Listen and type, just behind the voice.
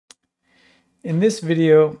In this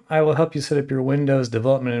video, I will help you set up your Windows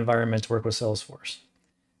development environment to work with Salesforce.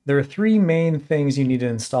 There are three main things you need to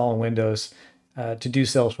install in Windows to do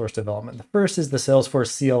Salesforce development. The first is the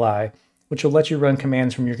Salesforce CLI, which will let you run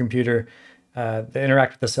commands from your computer that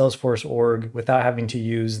interact with the Salesforce org without having to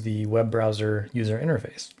use the web browser user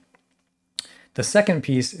interface. The second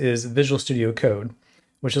piece is Visual Studio Code,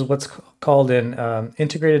 which is what's called an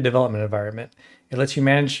integrated development environment. It lets you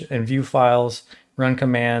manage and view files, run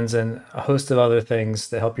commands, and a host of other things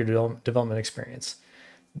that help your development experience.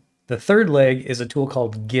 The third leg is a tool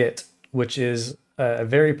called Git, which is a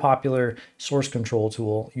very popular source control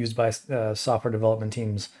tool used by software development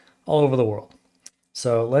teams all over the world.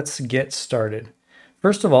 So let's get started.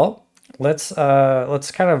 First of all, let's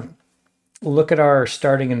kind of look at our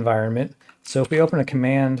starting environment. So if we open a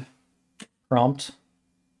command prompt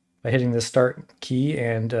by hitting the start key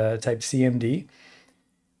and type CMD,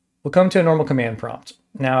 we'll come to a normal command prompt.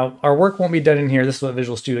 Now, our work won't be done in here. This is what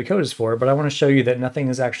Visual Studio Code is for, but I want to show you that nothing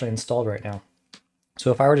is actually installed right now.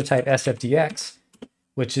 So if I were to type sfdx,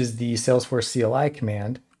 which is the Salesforce CLI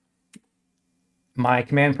command, my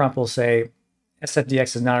command prompt will say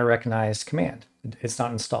sfdx is not a recognized command. It's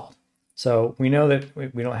not installed. So we know that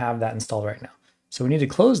we don't have that installed right now. So we need to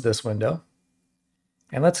close this window,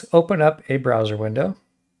 and let's open up a browser window.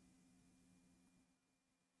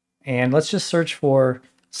 And let's just search for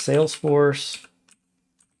Salesforce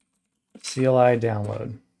CLI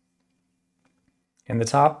download. And the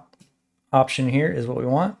top option here is what we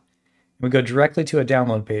want. We go directly to a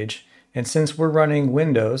download page. And since we're running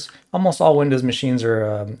Windows, almost all Windows machines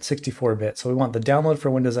are 64-bit. So we want the download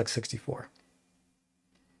for Windows x64.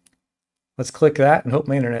 Let's click that and hope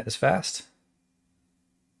my internet is fast.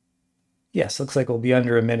 Yes, looks like we'll be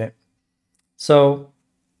under a minute. So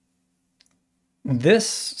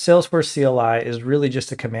this Salesforce CLI is really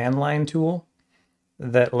just a command line tool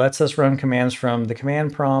that lets us run commands from the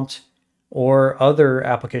command prompt or other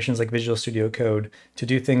applications like Visual Studio Code to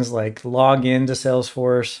do things like log into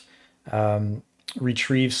Salesforce,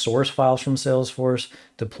 retrieve source files from Salesforce,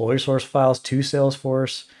 deploy source files to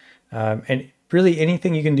Salesforce, and really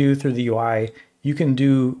anything you can do through the UI, you can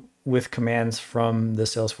do with commands from the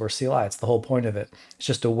Salesforce CLI. It's the whole point of it. It's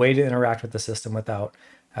just a way to interact with the system without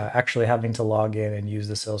actually having to log in and use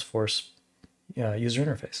the Salesforce user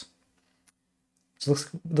interface. So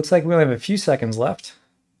looks like we only have a few seconds left.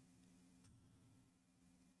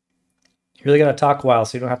 You really got to talk a while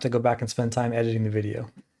so you don't have to go back and spend time editing the video.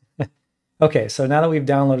 Okay, so now that we've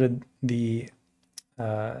downloaded the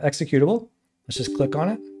executable, let's just click on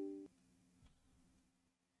it.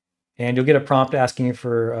 And you'll get a prompt asking you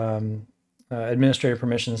for administrator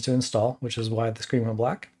permissions to install, which is why the screen went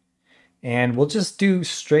black. And we'll just do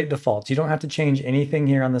straight defaults. You don't have to change anything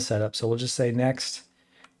here on the setup. So we'll just say next.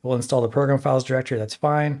 We'll install the program files directory. That's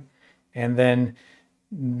fine. And then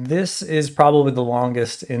this is probably the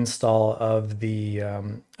longest install of the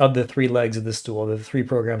three legs of this stool. The three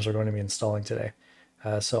programs we're going to be installing today.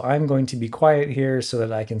 So I'm going to be quiet here so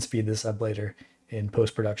that I can speed this up later in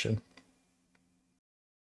post-production.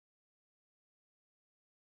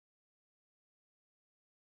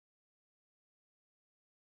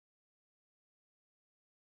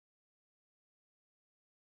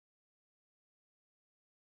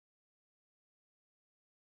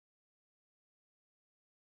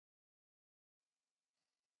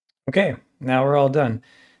 Okay, now we're all done.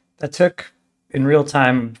 That took, in real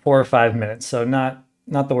time, 4 or 5 minutes, so not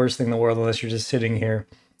the worst thing in the world unless you're just sitting here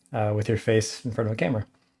with your face in front of a camera.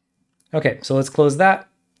 Okay, so let's close that.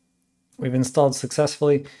 We've installed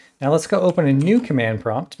successfully. Now let's go open a new command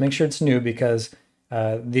prompt. Make sure it's new because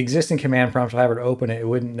the existing command prompt, if I were to open it, it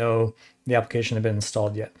wouldn't know the application had been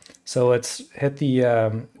installed yet. So let's hit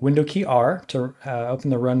the window key R to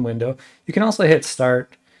open the run window. You can also hit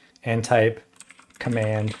start and type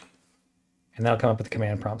command, and that'll come up with the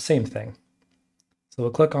command prompt, same thing. So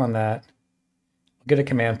we'll click on that, we'll get a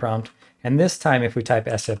command prompt, and this time if we type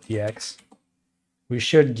sfdx, we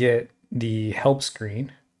should get the help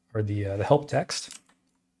screen, or the help text.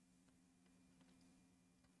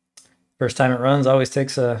 First time it runs always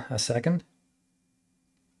takes a second.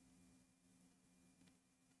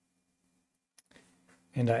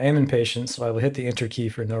 And I am impatient, so I will hit the enter key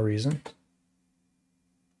for no reason.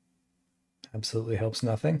 Absolutely helps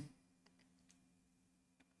nothing.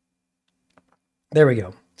 There we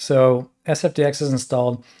go. So sfdx is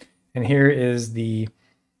installed, and here is the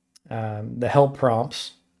help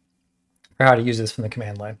prompts for how to use this from the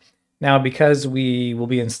command line. Now, because we will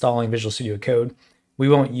be installing Visual Studio Code, we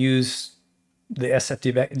won't use the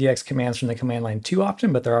sfdx commands from the command line too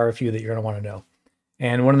often, but there are a few that you're going to want to know.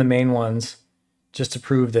 And one of the main ones, just to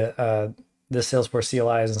prove that this Salesforce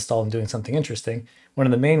CLI is installed and doing something interesting, one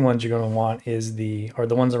of the main ones you're going to want is the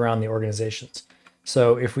ones around the organizations.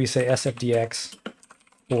 So if we say sfdx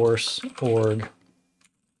force org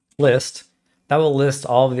list, that will list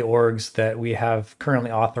all of the orgs that we have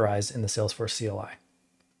currently authorized in the Salesforce CLI.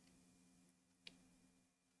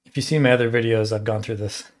 If you see my other videos, I've gone through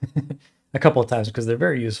this a couple of times because they're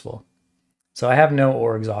very useful. So I have no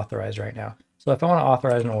orgs authorized right now. So if I want to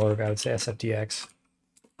authorize an org, I would say sfdx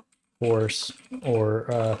force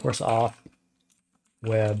or force auth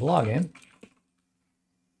web login.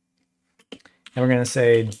 And we're going to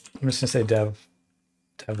say, I'm just going to say dev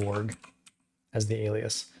org as the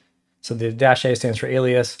alias. So the -a stands for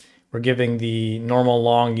alias. We're giving the normal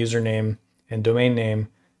long username and domain name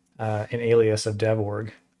an alias of dev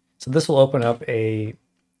org. So this will open up a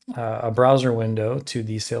browser window to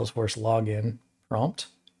the Salesforce login prompt.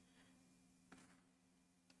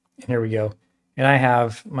 And here we go. And I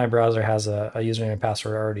have, my browser has a username and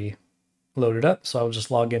password already loaded up. So I'll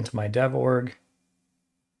just log into my dev org.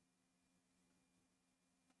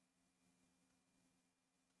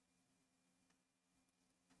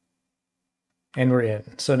 And we're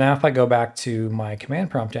in. So now if I go back to my command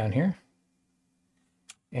prompt down here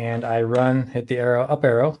and I hit the up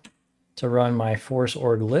arrow to run my force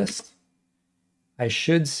org list, I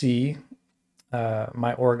should see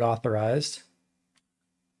my org authorized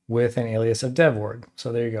with an alias of dev org.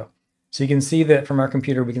 So there you go. So you can see that from our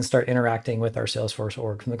computer, we can start interacting with our Salesforce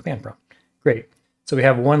org from the command prompt. Great. So we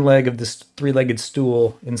have one leg of this three-legged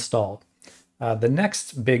stool installed. The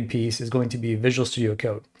next big piece is going to be Visual Studio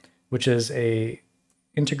Code, which is a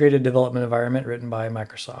integrated development environment written by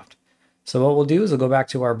Microsoft. So what we'll do is we'll go back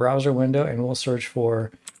to our browser window and we'll search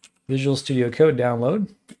for Visual Studio Code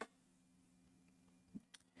download.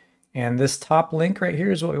 And this top link right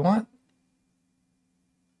here is what we want.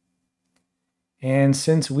 And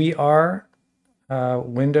since we are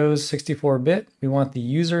Windows 64-bit, we want the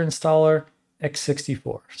user installer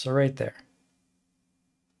x64. So right there.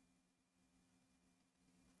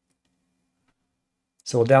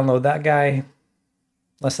 So we'll download that guy,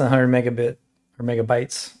 less than 100 megabit or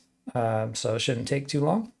megabytes, so it shouldn't take too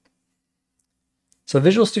long. So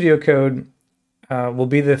Visual Studio Code will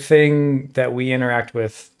be the thing that we interact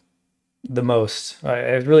with the most.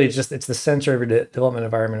 It's the center of your development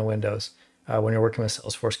environment in Windows when you're working with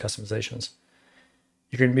Salesforce customizations.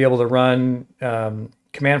 You're going to be able to run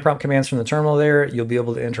command prompt commands from the terminal there. You'll be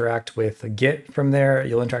able to interact with a Git from there.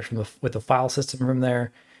 You'll interact with the file system from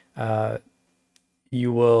there.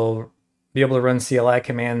 You will be able to run CLI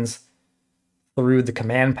commands through the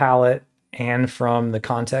command palette and from the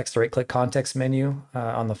context, the right-click context menu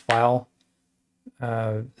on the file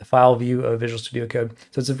view of Visual Studio Code.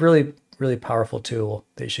 So it's a really, really powerful tool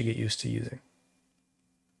that you should get used to using.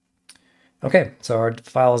 Okay, so our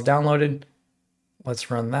file is downloaded. Let's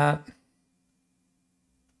run that.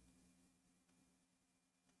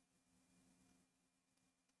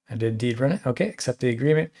 I did indeed run it. Okay, accept the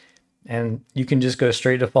agreement. And you can just go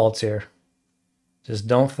straight defaults here. Just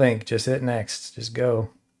don't think, just hit next, just go.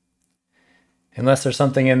 Unless there's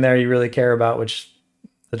something in there you really care about, which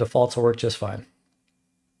the defaults will work just fine.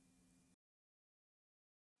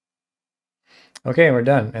 Okay, we're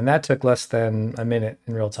done. And that took less than a minute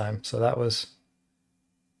in real time. So that was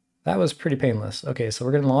pretty painless. Okay, so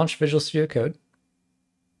we're going to launch Visual Studio Code.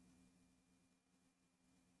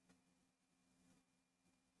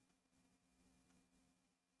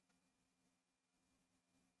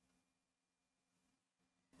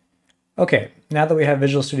 Okay, now that we have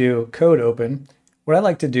Visual Studio Code open, what I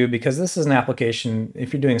like to do, because this is an application,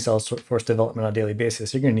 if you're doing Salesforce development on a daily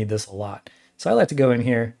basis, you're going to need this a lot. So I like to go in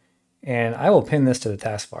here and I will pin this to the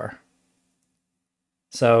taskbar.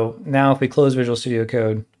 So now if we close Visual Studio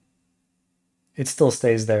Code, it still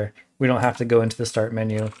stays there. We don't have to go into the start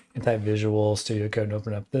menu and type Visual Studio Code and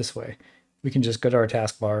open up this way. We can just go to our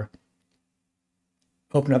taskbar,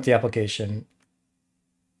 open up the application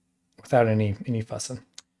without any fussing.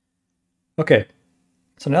 Okay,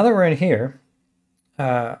 so now that we're in here,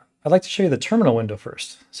 I'd like to show you the terminal window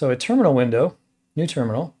first. So a terminal window, new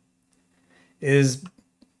terminal, is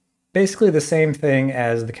basically the same thing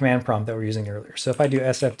as the command prompt that we were using earlier. So if I do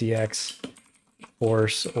sfdx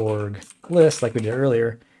force org list like we did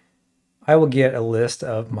earlier, I will get a list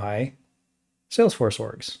of my Salesforce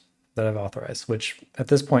orgs that I've authorized, which at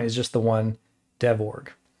this point is just the one dev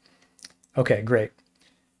org. Okay, great.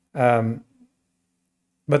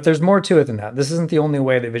 But there's more to it than that. This isn't the only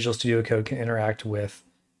way that Visual Studio Code can interact with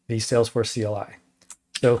the Salesforce CLI.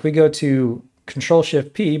 So if we go to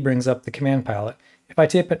Control-Shift-P brings up the command palette. If I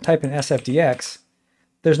type in sfdx,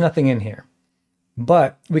 there's nothing in here.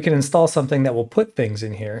 but we can install something that will put things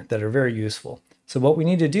in here that are very useful. So what we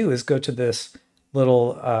need to do is go to this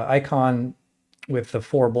little icon with the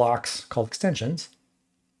 4 blocks called extensions.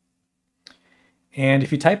 And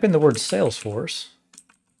if you type in the word Salesforce,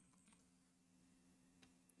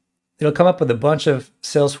 it'll come up with a bunch of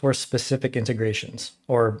Salesforce specific integrations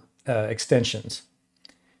or extensions.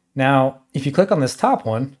 Now, if you click on this top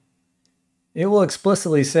one, it will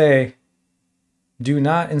explicitly say, do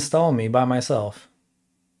not install me by myself.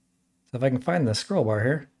 So if I can find the scroll bar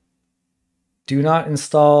here, do not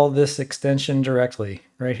install this extension directly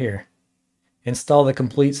right here. Install the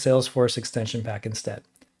complete Salesforce extension pack instead.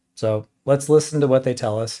 So let's listen to what they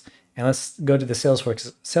tell us, and let's go to the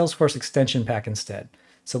Salesforce extension pack instead.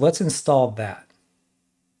 So let's install that.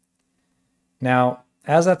 Now,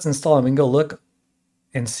 as that's installed, we can go look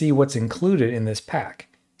and see what's included in this pack.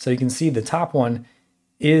 So you can see the top one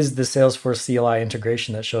is the Salesforce CLI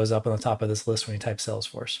integration that shows up on the top of this list when you type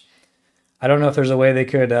Salesforce. I don't know if there's a way they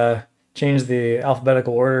could change the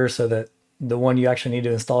alphabetical order so that the one you actually need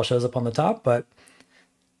to install shows up on the top, but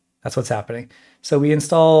that's what's happening. So we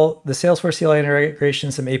install the Salesforce CLI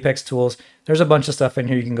integration, some Apex tools. There's a bunch of stuff in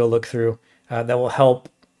here you can go look through that will help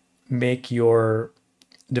make your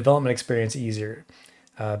development experience easier.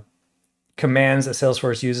 Commands that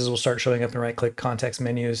Salesforce uses will start showing up in right-click context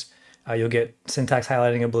menus. You'll get syntax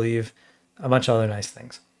highlighting, I believe, a bunch of other nice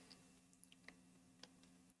things.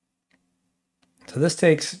 So this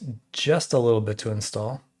takes just a little bit to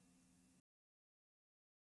install.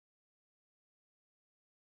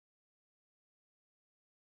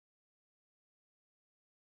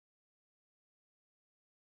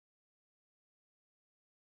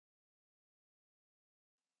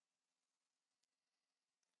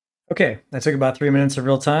 Okay, that took about 3 minutes of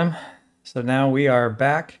real time. So now we are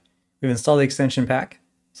back. We've installed the extension pack.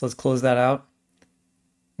 So let's close that out.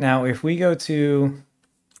 Now, if we go to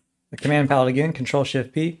the command palette again,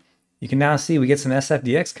 Control-Shift-P, you can now see we get some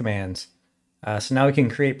SFDX commands. So now we can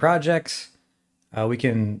create projects. We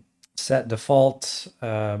can set default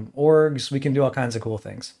orgs. We can do all kinds of cool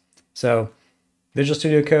things. So Visual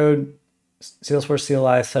Studio Code, Salesforce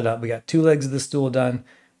CLI set up. We got 2 legs of the stool done.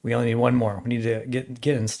 We only need 1 more. We need to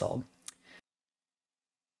get installed.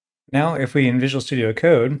 Now, if we in Visual Studio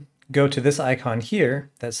Code go to this icon here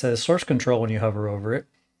that says source control when you hover over it,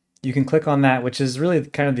 you can click on that, which is really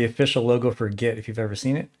kind of the official logo for Git if you've ever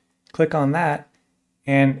seen it. Click on that,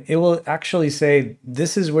 and it will actually say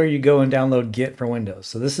this is where you go and download Git for Windows.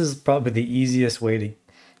 So this is probably the easiest way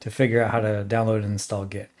to figure out how to download and install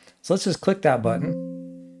Git. So let's just click that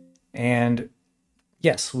button, and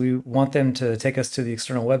yes, we want them to take us to the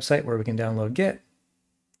external website where we can download Git.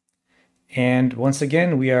 And once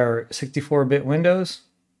again, we are 64-bit Windows,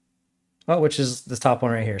 which is the top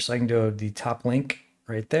one right here. So I can do the top link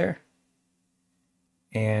right there.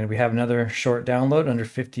 And we have another short download under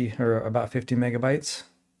 50 or about 50 megabytes.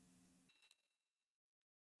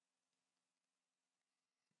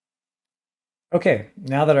 Okay,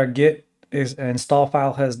 now that our Git install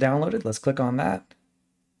file has downloaded, let's click on that.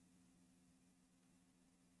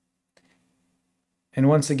 And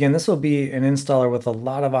once again, this will be an installer with a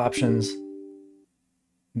lot of options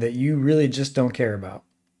that you really just don't care about.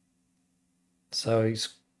 So you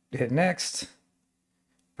hit next.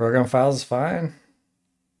 Program files is fine.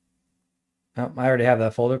 Oh, I already have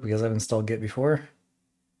that folder because I've installed Git before.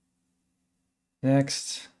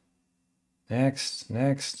 Next, next,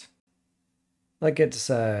 next. Let Git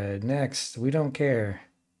decide. Next, we don't care.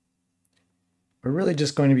 We're really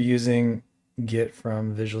just going to be using Git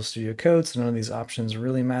from Visual Studio Code, so none of these options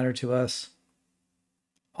really matter to us.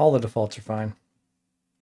 All the defaults are fine.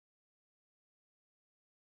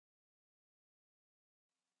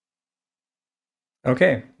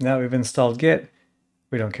 Okay, now we've installed Git.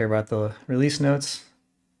 We don't care about the release notes.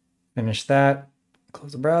 Finish that,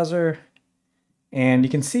 close the browser. And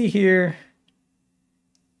you can see here,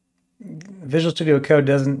 Visual Studio Code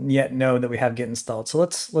doesn't yet know that we have Git installed. So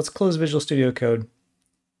let's close Visual Studio Code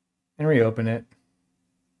and reopen it.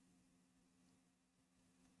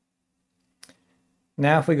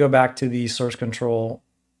 Now if we go back to the source control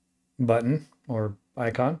button or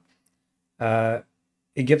icon,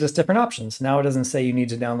 it gives us different options. Now it doesn't say you need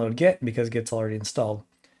to download Git because Git's already installed.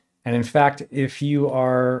 And in fact, if you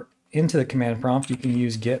are into the command prompt, you can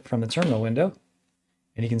use Git from the terminal window.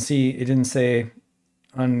 And you can see it didn't say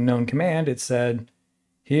unknown command. It said,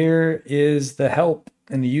 here is the help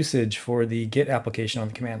and the usage for the Git application on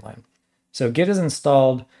the command line. So Git is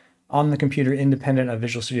installed on the computer independent of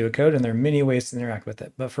Visual Studio Code, and there are many ways to interact with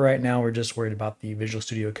it. But for right now, we're just worried about the Visual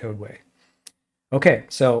Studio Code way. Okay,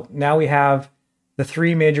 so now we have the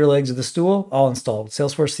three major legs of the stool all installed: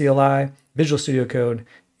 Salesforce CLI, Visual Studio Code,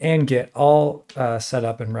 and Git all set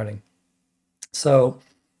up and running. So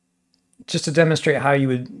just to demonstrate how you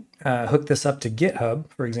would hook this up to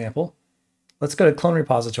GitHub, for example, let's go to clone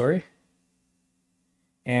repository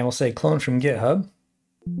and we'll say clone from GitHub.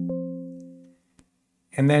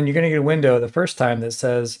 And then you're going to get a window the first time that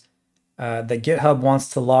says that GitHub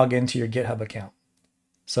wants to log into your GitHub account.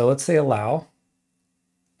 So let's say allow,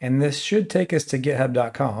 and this should take us to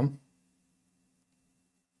github.com,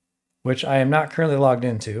 which I am not currently logged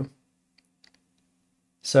into.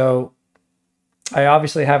 So I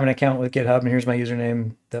obviously have an account with GitHub, and here's my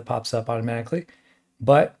username that pops up automatically.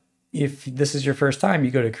 But if this is your first time, you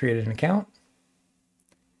go to create an account,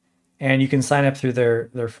 and you can sign up through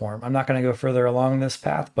their form. I'm not going to go further along this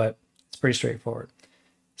path, but it's pretty straightforward.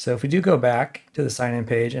 So if we do go back to the sign-in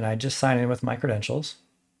page, and I just sign in with my credentials,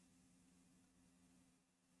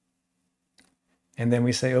 and then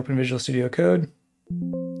we say open Visual Studio Code,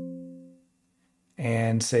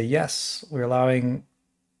 and say yes, we're allowing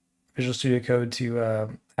Visual Studio Code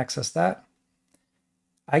to access that,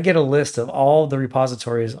 I get a list of all the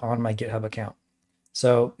repositories on my GitHub account.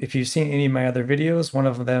 So if you've seen any of my other videos, one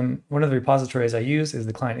of the repositories I use is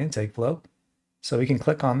the client intake flow. So we can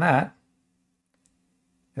click on that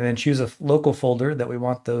and then choose a local folder that we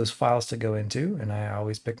want those files to go into. And I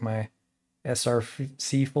always pick my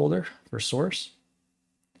SRC folder for source.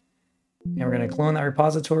 And we're going to clone that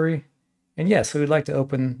repository. And yes, we would like to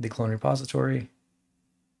open the clone repository.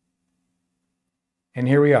 And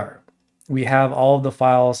here we are. We have all of the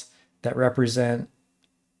files that represent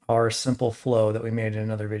our simple flow that we made in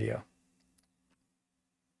another video.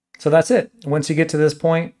 So that's it. Once you get to this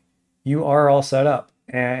point, you are all set up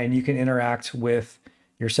and you can interact with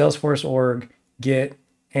your Salesforce org, Git,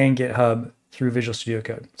 and GitHub through Visual Studio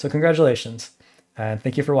Code. So congratulations, and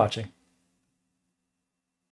thank you for watching.